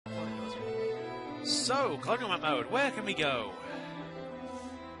So, colonial map mode, where can we go?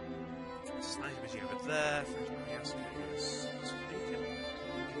 Sniper machine over there. Yes, yes.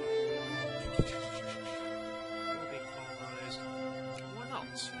 Will be colonized. Why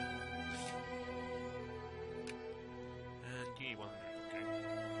not? And you need one. Okay.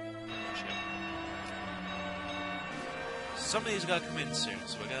 Shit. Some of these are gonna come in soon,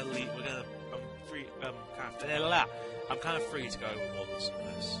 so we're gonna leave. We're gonna. I'm kind of free to go with all this.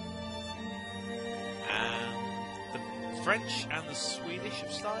 And the French and the Swedish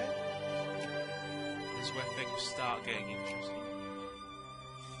have started. This is where things start getting interesting.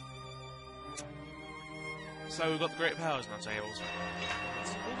 So we've got the great powers on our tables.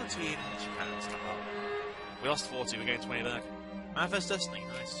 It's all between Japan and stuff. We lost 40, we're getting 20 back. Manifest Destiny,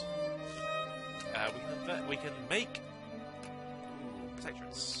 nice. We can make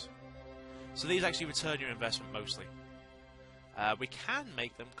protectorates. So these actually return your investment mostly. We can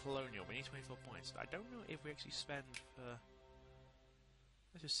make them colonial. We need 24 points. I don't know if we actually spend for...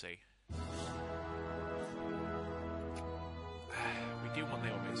 Let's just see. We do want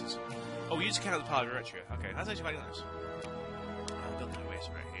naval bases. Oh, we use to count the power of Eritrea. Okay, that's actually quite nice. Build my base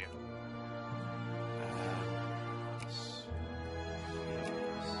right here.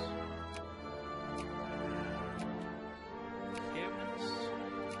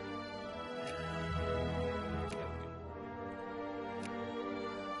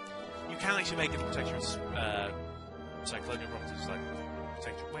 You can actually make it protectorates, colonial provinces, like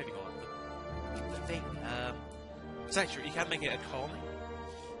protectorate, what do you call it? The thing, protectorate, you can make it a colony.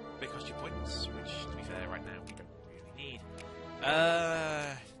 They cost you points, which, to be fair, right now we don't really need.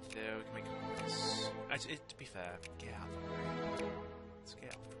 Yeah, we can make this. Actually, to be fair, get out of the way. Let's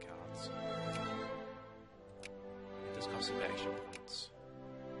get off the cards. It does cost you extra points.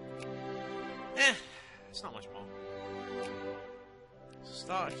 It's not much more. So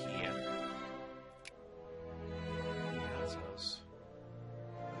start here. That's us.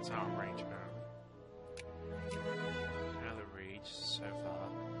 That's our range apparently. Now the reach so far.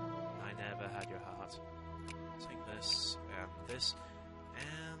 I never had your heart. Take this, and this,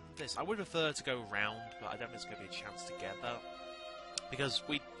 and this. I would prefer to go round, but I don't think there's going to be a chance to get that. Because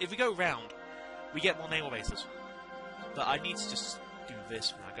if we go round, we get more naval bases. But I need to just do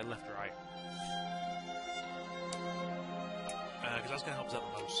this when I go left or right. Because that's going to help us out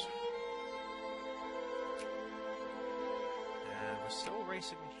the most. And we're still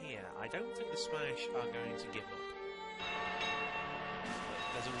racing here. I don't think the Spanish are going to give up.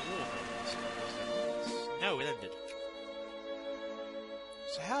 There's a war going on. No, it ended.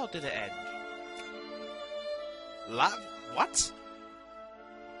 So how did it end? What?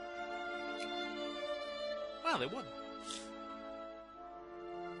 Well, they won.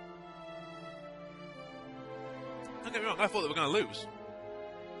 Don't get me wrong, I thought they were going to lose.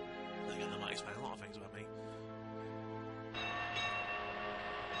 Then again, that might explain a lot of things about me.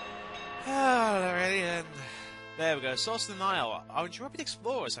 Alrighty then. There we go, source of the Nile. Our intrepid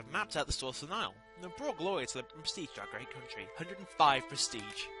explorers have mapped out the source of the Nile. They brought glory to the prestige of our great country. 105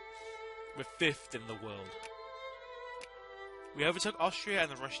 prestige. We're 5th in the world. We overtook Austria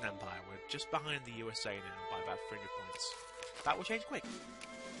and the Russian Empire. We're just behind the USA now by about 300 points. That will change quick.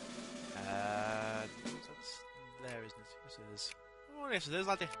 That's there, isn't it? Yes, it is. Oh, yes, it is,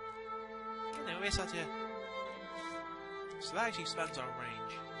 laddie. Anyway, it's out here. So that actually expands our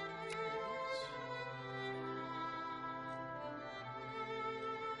range.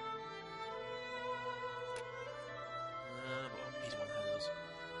 He's one-handers.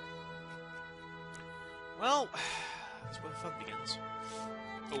 Well, that's where the fun begins.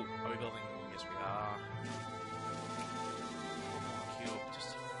 Oh, are we building? Yes, we are. One more cube,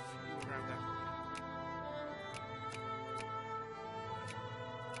 just around there.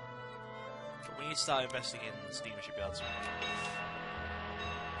 But we need to start investing in steamer shipyards.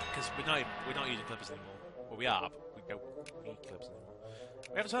 Because we're not using clippers anymore. Well, we are, but we don't need clippers anymore.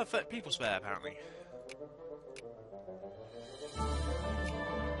 We have a ton of people spare, apparently.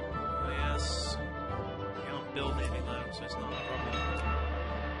 Oh, yes. We can't build anything though, so it's not a problem.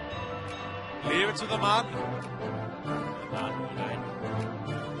 Leave it to the man! The man will die.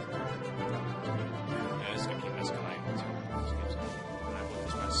 Yeah, it's gonna keep escalating.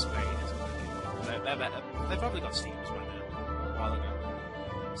 This by Spain isn't they've probably got steamers right now. A while ago.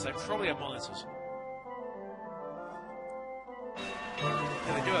 So they probably have monitors.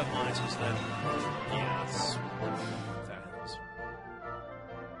 Yeah, they do have monitors though. Yeah, that's fair enough.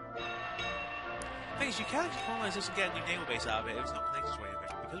 The thing is, you can't colonize this and get a new naval base out of it if it's not connected to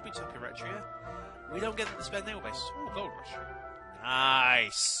anything. Because we took Eritrea, we don't get the spare naval bases. Ooh, gold rush.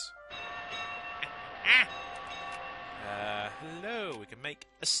 Nice! Hello, we can make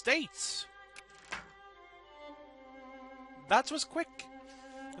estates! That was quick.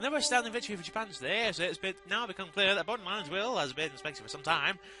 Another astounding victory for Japan today, as it's now become clear that Bodmin Island's will has been expected for some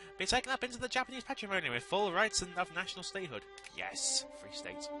time, be taken up into the Japanese patrimony with full rights and of national statehood. Yes, free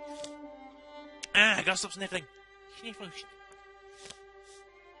state. I gotta stop sniffling.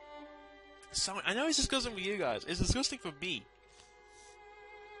 Sorry, I know it's disgusting for you guys. It's disgusting for me.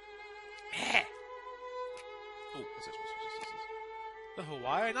 Oh, what's this? The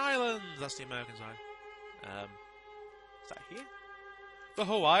Hawaiian Islands! That's the American side. Is that here? The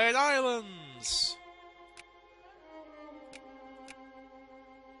Hawaiian Islands!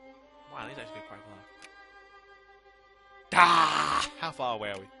 Wow, these actually go quite far. Ah! How far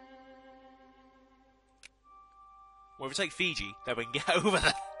away are we? Well, if we take Fiji, then we can get over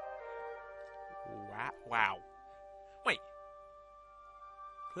there. Wow. Wait.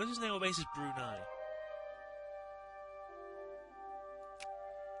 Closest naval base is Brunei.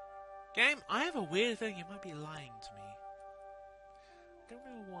 Game, I have a weird feeling you might be lying to me. I don't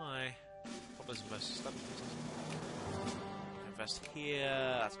know why. Probably invest. Invest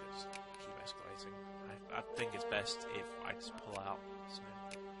here. That's good. Keep escalating. I think it's best if I just pull out. So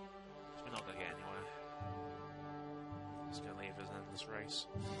we're not going to get anywhere. Just going to leave us an endless race.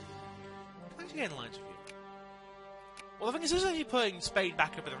 Can I actually get in lines with you? Well, the thing is, this is actually putting Spain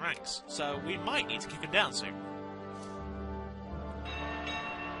back up in the ranks, so we might need to kick him down soon.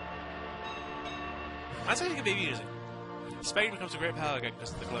 That's actually going to be amusing. Spain becomes a great power again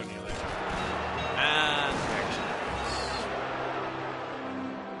because of the colonial age. And reaction.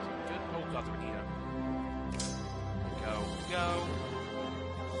 Good. Oh god, the Renito. Go.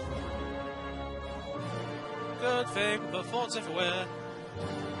 Good thing, the fort's everywhere.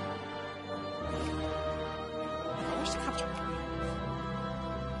 I wish to capture it.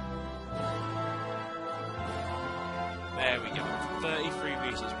 There we go. 33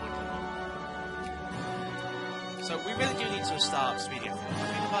 reasons point. So we really do need to start speeding up. I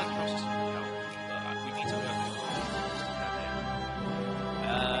mean, the bargaining process will help, but we need to work on it.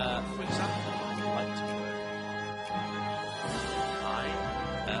 For example, I'd like to work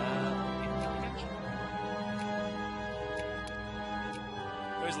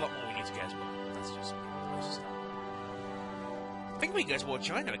there is a lot more we need to get, but that's just a place to start. I think we can go toward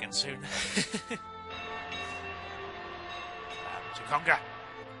China again soon. To conquer!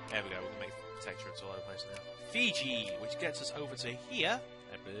 There we go, we can make protectorates all over the place now. Fiji, which gets us over to here,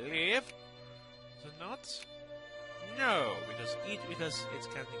 I believe. Is it not? No, because it's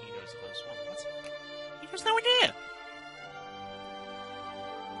counting Edo as the first one. What? Edo's nowhere near!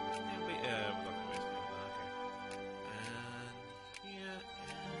 We're not going to waste okay. And here.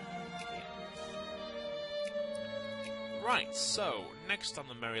 Right, so, next on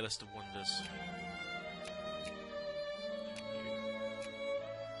the merry list of wonders.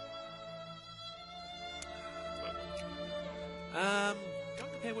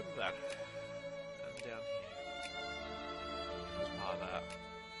 Don't compare with that. And down here. What's part of that?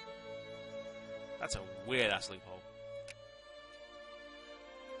 That's a weird ass loophole.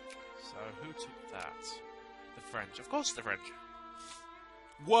 So who took that? The French. Of course the French.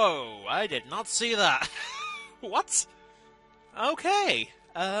 Whoa, I did not see that. What? Okay.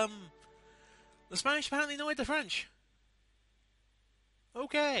 The Spanish apparently annoyed the French.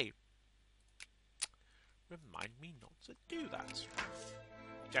 Okay. Remind me not to do that.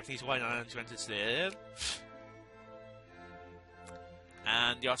 Japanese Hawaiian Islands went into there.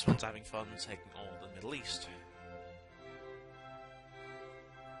 And the Ottomans having fun taking all the Middle East.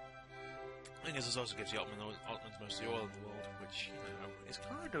 I think this also gives the Ottomans most of the oil in the world, which, you know, is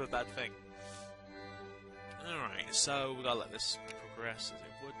kind of a bad thing. Alright, so we gotta let this progress as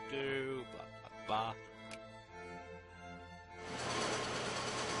it would do, blah blah blah.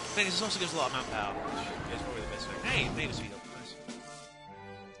 I think this also gives a lot of manpower, which is probably the best thing. Hey, made a speed up, nice.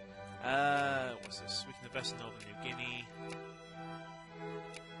 What's this? We can invest in Northern New Guinea.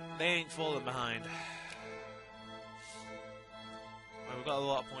 They ain't falling behind. Well, we've got a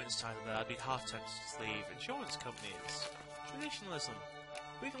lot of points tied there. I'd be half tempted to leave. Insurance companies. Traditionalism.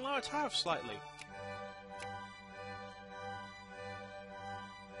 We can lower tariffs slightly.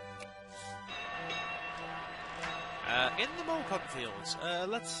 In the Molcon fields,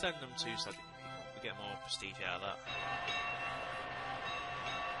 let's send them to slightly more people to get more prestige out of that.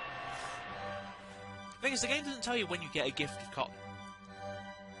 The thing is, the game doesn't tell you when you get a gift of cotton.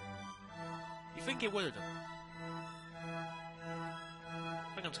 You think it would have done.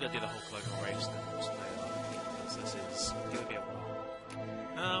 I think I'm just going to do the whole colonial race then, because this is going to be a while.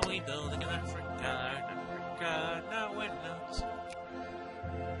 Are we building in Africa? No, we're not.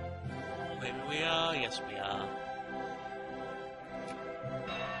 Or maybe we are, yes we are.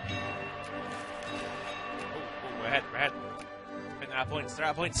 We're ahead. out of points. They're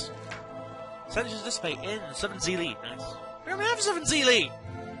out of points. Sentences dissipate in 7 Zealy. Nice. We don't have 7 Zealy!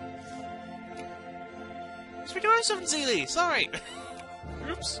 Yes, we do have 7 Zealy! Sorry!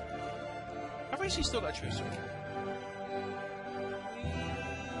 Oops. Have we actually still got a truce?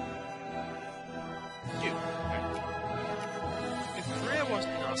 We do. Okay. If Korea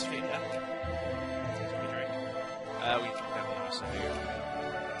wasn't in our sphere, we can have the USA.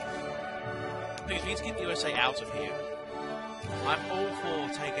 Because we need to keep the USA out of here. I'm all for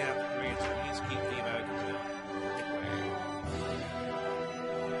taking out the Koreans, but we need to keep the Americans out.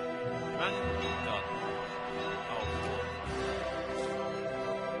 Man, God.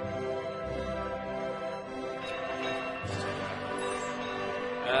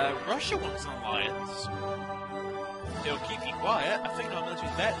 Oh. Russia wants an alliance. It'll keep you quiet. I think our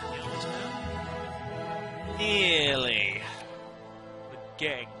military's better than yours now. Nearly. We're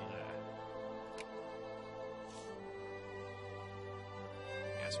getting there.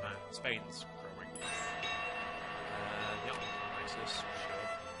 Yes, man. Spain's growing. Yep. ISIS,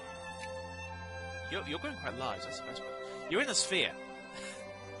 sure. You're going quite large. That's the best one. You're in a sphere.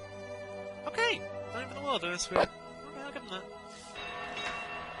 Okay. Not even the world in a sphere. Okay, I'll give them that.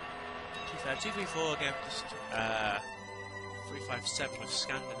 2, 3, 4 against 3, 5, 7 with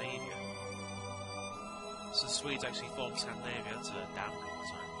Scandinavia. So the Swedes actually formed Scandinavia. That's a damn good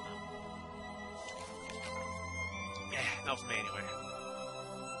time for them. Yeah, not for me anyway.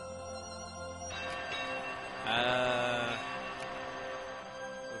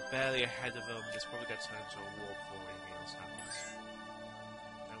 We're barely ahead of them. It's probably going to turn into a war before anything else happens.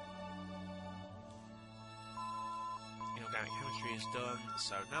 Nope. Inorganic chemistry is done,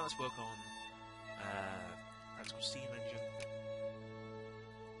 so now let's work on practical steam engine.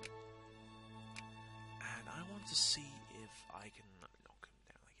 And I want to see if I can knock him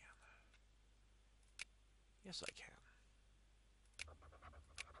down again. Yes, I can.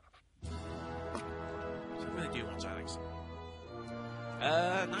 So I really do want Alex.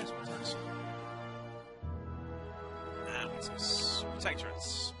 Nice one, nice. And what's this?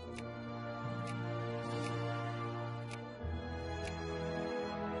 Protectorates.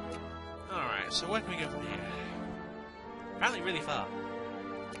 Alright, so where can we go from here? Apparently really far.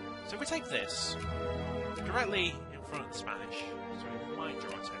 So if we take this directly in front of the Spanish, so it might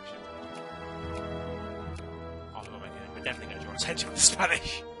draw attention. Oh, we're definitely going to draw attention with the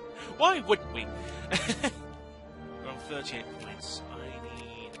Spanish. Why wouldn't we? We're on 38 points. I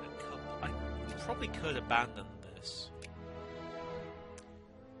need a couple. I probably could abandon this.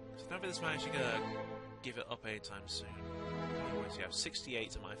 So now the Spanish are going to give it up anytime soon. Anyways, you have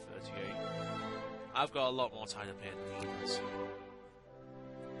 68 to my 38. I've got a lot more tied up here than he does.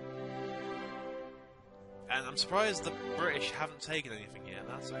 And I'm surprised the British haven't taken anything yet.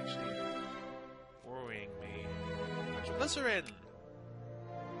 That's actually worrying me. Glycerin!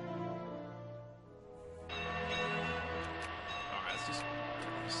 Alright, let's just get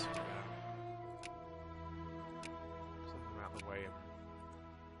this something out of the way and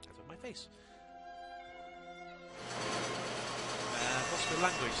out of my face. What's the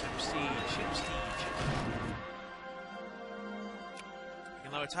language? Prestige. We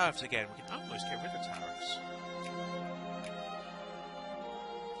can lower tariffs again. We can almost get rid of tariffs.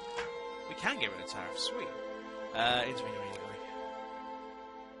 We can get rid of tariffs. Sweet. Intermediary anyway.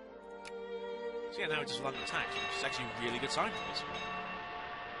 So yeah, now we're just landing attacks, which is actually a really good sign for us. So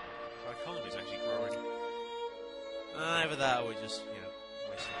our economy is actually growing. Either that or we're just,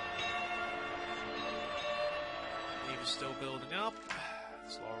 wasting it. Navy is still building up.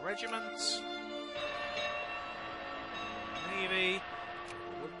 Slow regiments. Navy.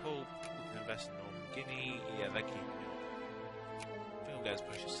 Woodpool. We can invest in Northern Guinea. Yeah, they're keeping it. I think we'll get as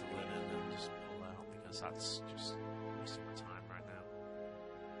pushes to the limit and then just pull out because that's just wasting my time right now.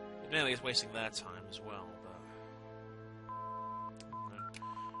 Admittedly, it's wasting their time as well, but. Okay.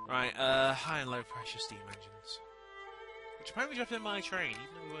 Right, high and low pressure steam engines. Which apparently dropped in my train,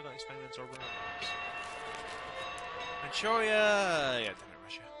 even though we were not experimental railroads. Manchuria! Yeah, damn it,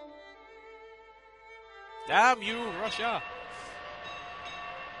 Russia. Damn you, Russia!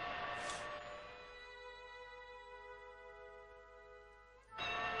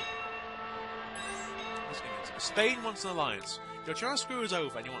 Spain wants an alliance. You're trying to screw us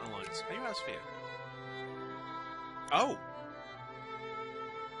over and you want an alliance. Are you out of sphere? Oh!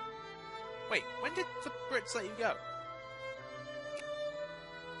 Wait, when did the Brits let you go?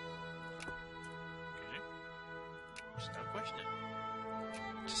 Just don't question it.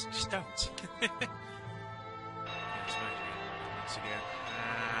 Just don't. Once again.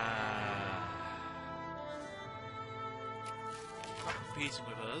 Not competing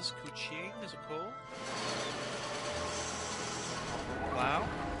with us. Kuching is a call. Plow.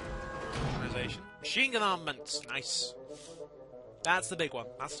 Organization. Machine gun armament. Nice. That's the big one.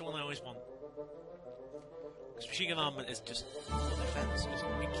 That's the one I always want. Because machine gun armament is just defense.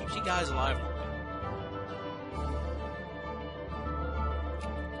 It keeps you guys alive longer.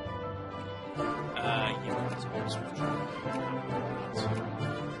 Yeah, that's all switch.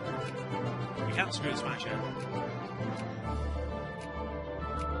 We can't screw the smash out.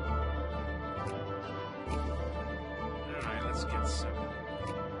 Alright, let's get some.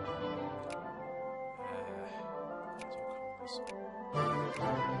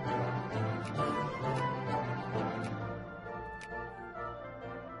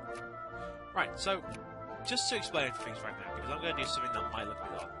 Right, so just to explain a few things right now, because I'm going to do something that might look a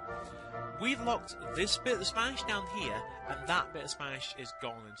bit odd. We've locked this bit of Spanish down here, and that bit of Spanish is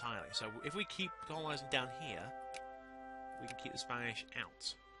gone entirely. So if we keep colonizing down here, we can keep the Spanish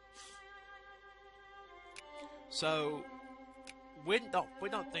out. So we're not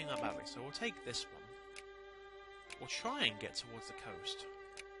doing that badly. So we'll take this one. We'll try and get towards the coast,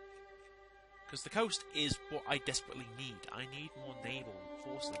 because the coast is what I desperately need. I need more naval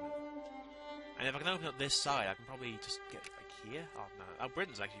force than that. And if I can open up this side, I can probably just get like here. Oh no, oh,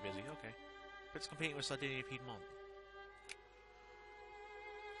 Britain's actually busy. Okay. Britain's competing with Sardinia, Piedmont.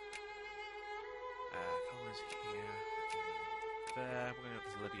 Colonies here. There. We're going up to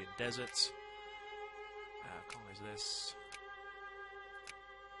the Libyan desert. Colonies this.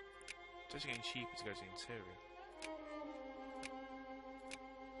 It's actually getting cheaper to go to the interior.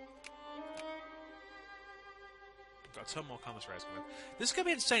 Got a ton more commerce rates coming. This is going to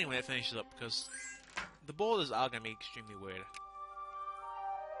be insane when it finishes up, because the borders are going to be extremely weird.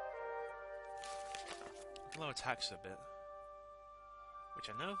 Lower tax a bit, which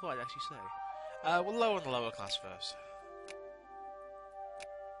I know what I'd actually say. We'll lower on the lower class first.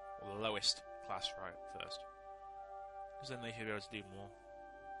 Or the lowest class right first. Because then they should be able to do more.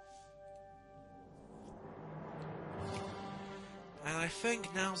 And I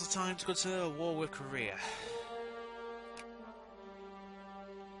think now's the time to go to a war with Korea.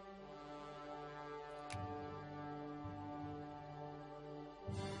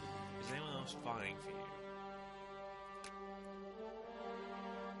 Is anyone else vying for you?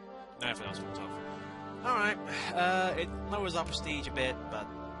 No, everything else comes off. Alright, it lowers our prestige a bit, but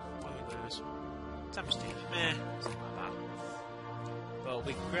what do we lose? 10 prestige. Meh, it's not that bad. But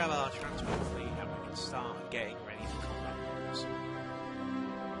we can grab our transport fleet and we can start getting ready for combat moves.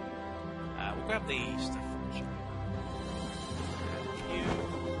 We'll grab the stuff from China. You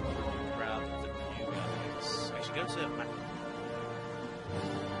grab the new guys. Actually, go to Mac.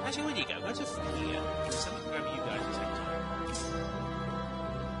 Actually, where do you go? Go to here. So we can grab you guys at the same time.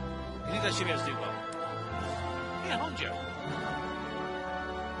 You guys should be able to do well. Yeah, Honjo.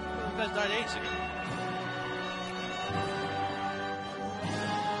 You guys died ages ago.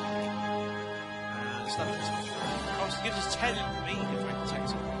 Cost gives us 10 immediate for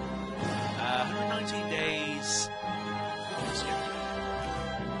protector. 119 days.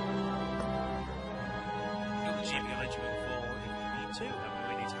 You'll be achieving eventually before if we need to, and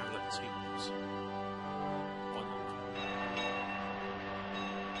we need to handle it in 2 months.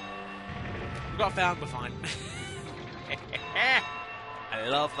 We got found, we're fine. I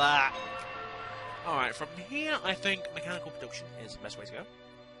love that. Alright, from here, I think mechanical production is the best way to go.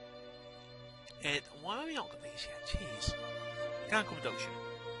 Why have we not got these yet? Jeez. Mechanical production.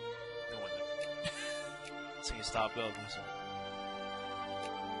 No wonder. So you start building some.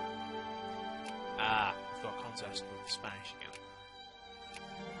 Ah, we've got a contest with Spanish again.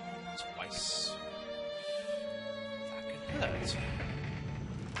 Twice. That could hurt.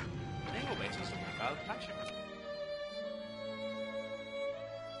 Naval bases don't work out of action.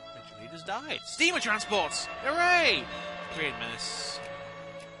 Major leaders died. Steamer transports! Hooray! Create menace.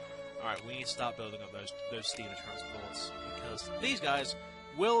 Alright, we need to start building up those steamer transports, because these guys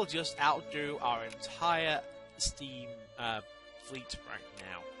will just outdo our entire steam fleet right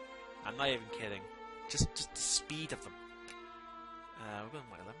now. I'm not even kidding. Just the speed of them. We're going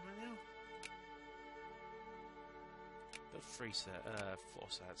what, 11 right now? Got 4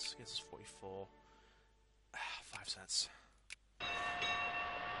 sets. Gets us 44. 5 sets.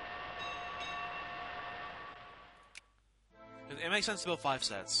 It makes sense to build 5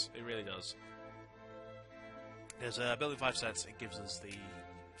 sets. It really does. Because building 5 sets, it gives us the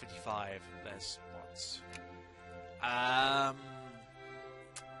 55 less points. We're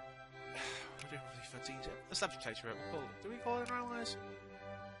doing 13. Let's have to change it. Do we call it analyze?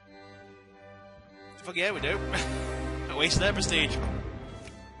 Fuck yeah, we do. I wasted their prestige.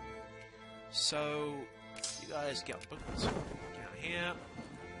 So, you guys get on buttons. Get out here.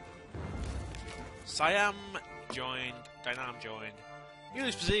 Siam joined. Dynam joined. You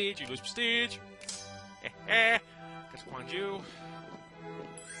lose prestige, you lose prestige. Get to find you.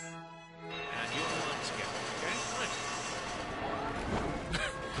 And you want to get okay, right.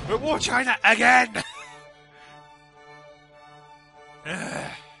 We're War China again!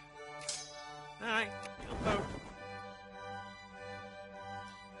 Alright, you'll vote.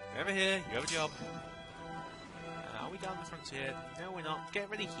 You're over here, you have a job. Are we down the frontier? No, we're not. Get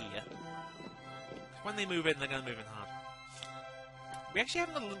ready here. When they move in, they're going to move in hard. We actually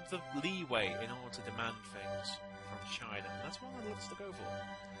haven't got the leeway in order to demand things from China. That's what I'd love to go for.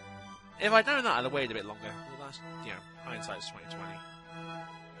 If I'd known that, I'd have waited a bit longer. Well, that's, you know, hindsight's 2020.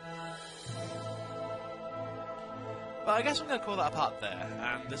 But I guess I'm going to call that a part there,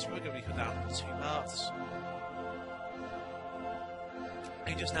 and this one we're going to be put down into 2 parts.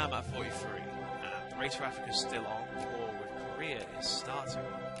 And just now I'm at 43, and the race for Africa is still on, war with Korea is starting.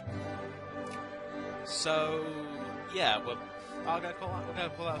 So, yeah, we're going to call that a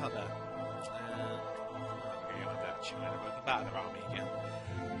part there. And China working back their army again.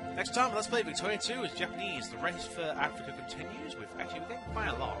 Next time, let's play Victoria 2 as Japanese. The race for Africa continues with, actually, we're getting quite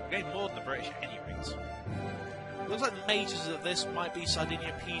a lot. We're getting more than the British at any rate. Looks like the majors of this might be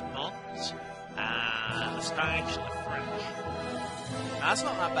Sardinia, Piedmont, and the Spanish and the French. Now, that's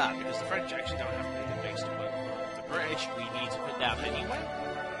not that bad, because the French actually don't have a major base to work on. The British, we need to put down anyway.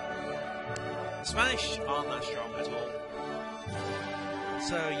 The Spanish aren't that strong at all.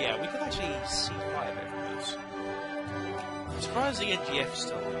 So, yeah, we could actually see quite a bit from this. I'm surprised the NGF is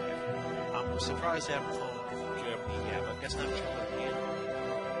still alive. I'm surprised they haven't formed Germany yet, but I guess not Germany yet.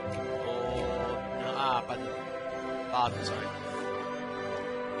 Or... no, Baden, sorry.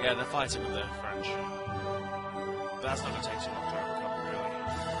 Yeah, they're fighting with the French. But that's not going to take too long to overcome,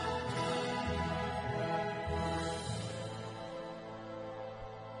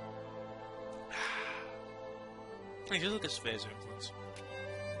 really. If you look at spheres of influence.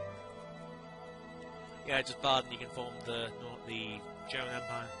 Yeah, just Baden, you can form the German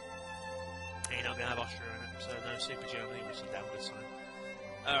Empire. And you're not going to have Austria in it, so no Super Germany, which is a damn good sign.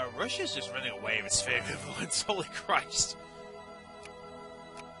 Russia's just running away with its sphere of influence, holy Christ.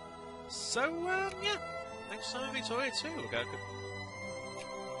 So, yeah. Next time in Victoria 2, we'll go...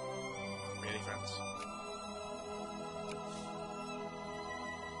 Really, friends?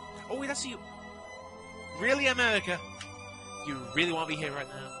 Oh, that's you. Really, America? You really want to be here right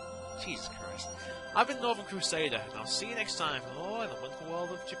now? Jesus Christ. I've been Northern Crusader, and I'll see you next time for more in the wonderful world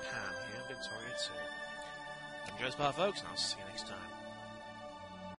of Japan here in Victoria 2. Enjoy this part, folks, and I'll see you next time.